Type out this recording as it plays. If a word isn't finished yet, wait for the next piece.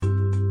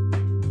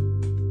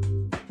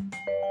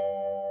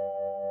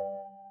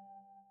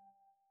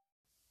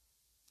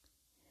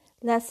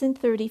Lesson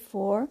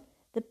 34,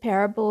 the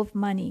parable of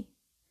money.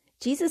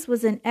 Jesus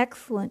was an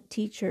excellent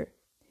teacher.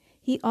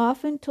 He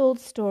often told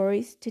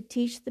stories to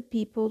teach the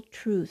people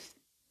truth.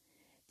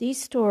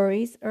 These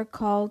stories are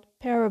called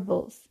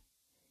parables.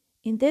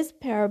 In this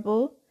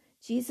parable,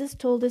 Jesus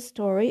told a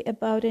story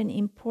about an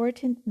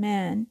important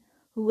man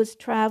who was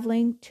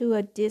traveling to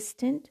a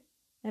distant,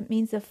 that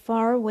means a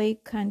faraway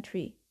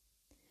country.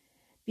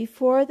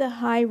 Before the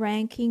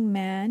high-ranking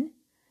man,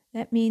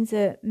 that means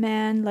a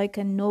man like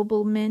a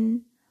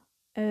nobleman,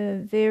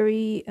 a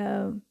very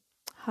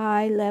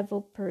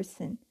high-level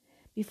person.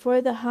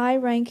 Before the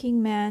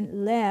high-ranking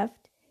man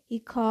left, he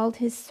called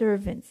his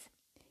servants.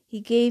 He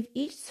gave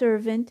each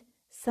servant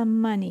some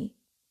money.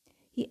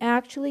 He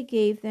actually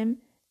gave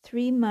them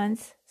 3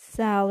 months'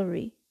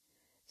 salary.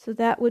 So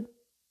that would,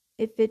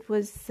 if it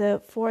was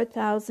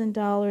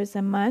 $4,000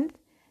 a month,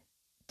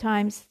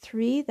 times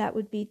 3, that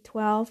would be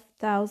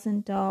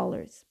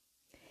 $12,000.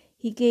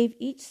 He gave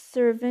each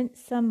servant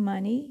some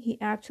money. He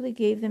actually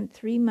gave them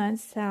 3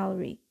 months'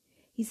 salary.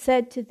 He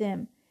said to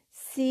them,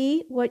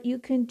 "See what you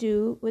can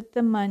do with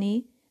the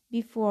money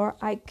before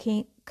I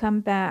can't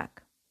come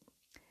back."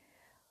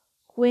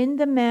 When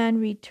the man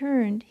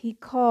returned, he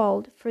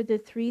called for the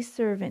 3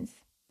 servants.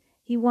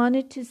 He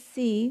wanted to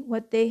see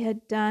what they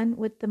had done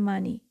with the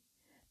money.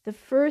 The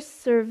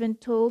first servant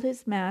told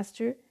his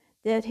master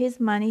that his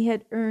money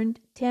had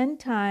earned 10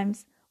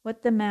 times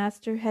what the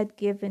master had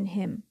given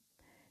him.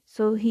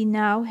 So he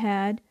now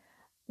had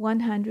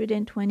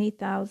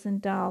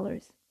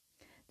 $120,000.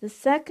 The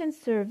second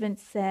servant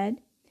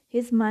said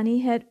his money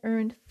had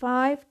earned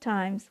 5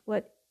 times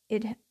what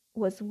it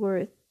was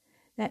worth.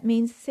 That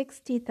means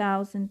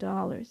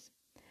 $60,000.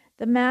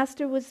 The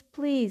master was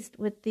pleased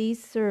with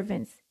these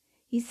servants.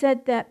 He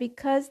said that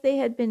because they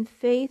had been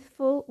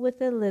faithful with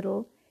a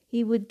little,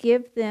 he would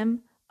give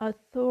them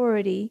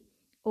authority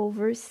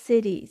over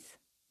cities.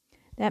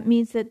 That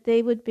means that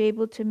they would be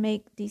able to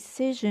make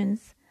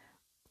decisions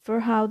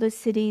for how the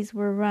cities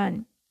were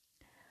run.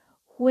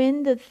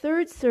 When the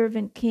third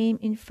servant came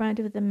in front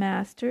of the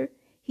master,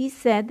 he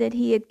said that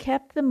he had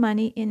kept the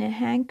money in a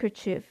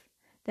handkerchief,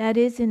 that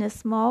is, in a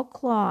small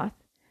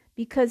cloth,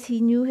 because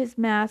he knew his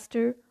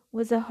master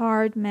was a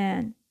hard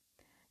man.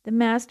 The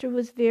master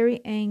was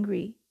very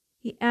angry.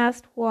 He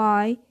asked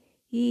why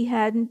he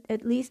hadn't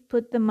at least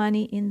put the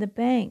money in the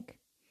bank.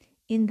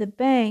 In the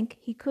bank,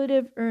 he could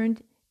have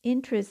earned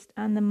interest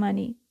on the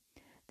money.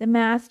 The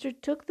master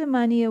took the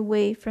money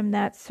away from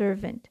that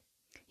servant.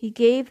 He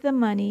gave the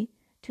money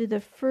to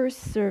the first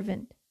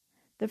servant.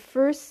 The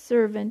first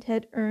servant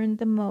had earned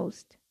the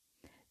most.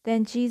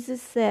 Then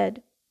Jesus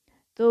said,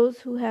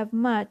 "Those who have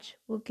much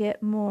will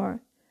get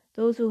more.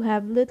 Those who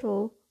have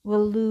little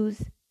will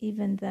lose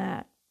even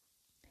that."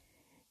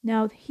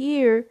 Now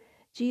here,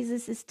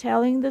 Jesus is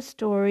telling the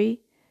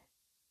story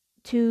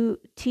to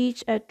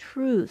teach a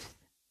truth.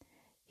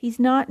 He's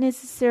not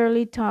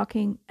necessarily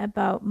talking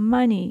about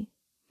money,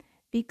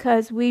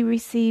 because we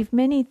receive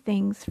many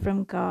things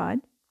from God.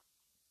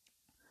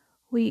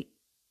 We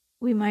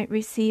might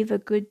receive a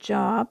good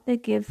job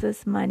that gives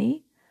us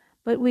money,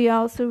 but we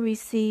also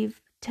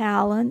receive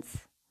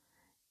talents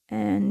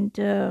and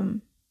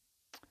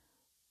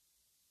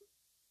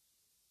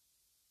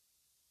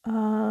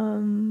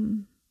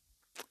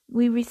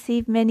we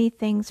receive many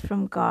things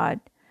from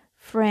God,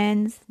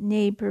 friends,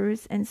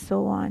 neighbors, and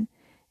so on.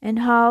 And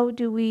how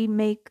do we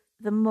make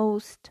the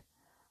most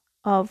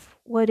of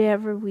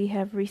whatever we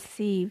have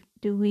received?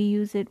 Do we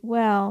use it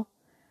well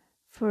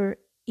for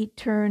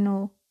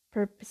eternal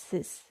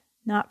purposes,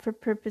 not for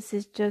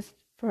purposes just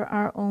for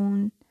our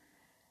own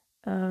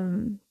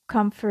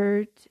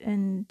comfort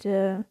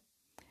and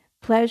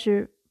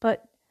pleasure,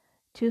 but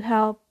to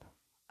help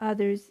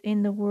others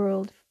in the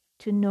world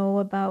to know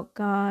about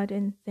God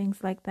and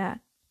things like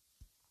that?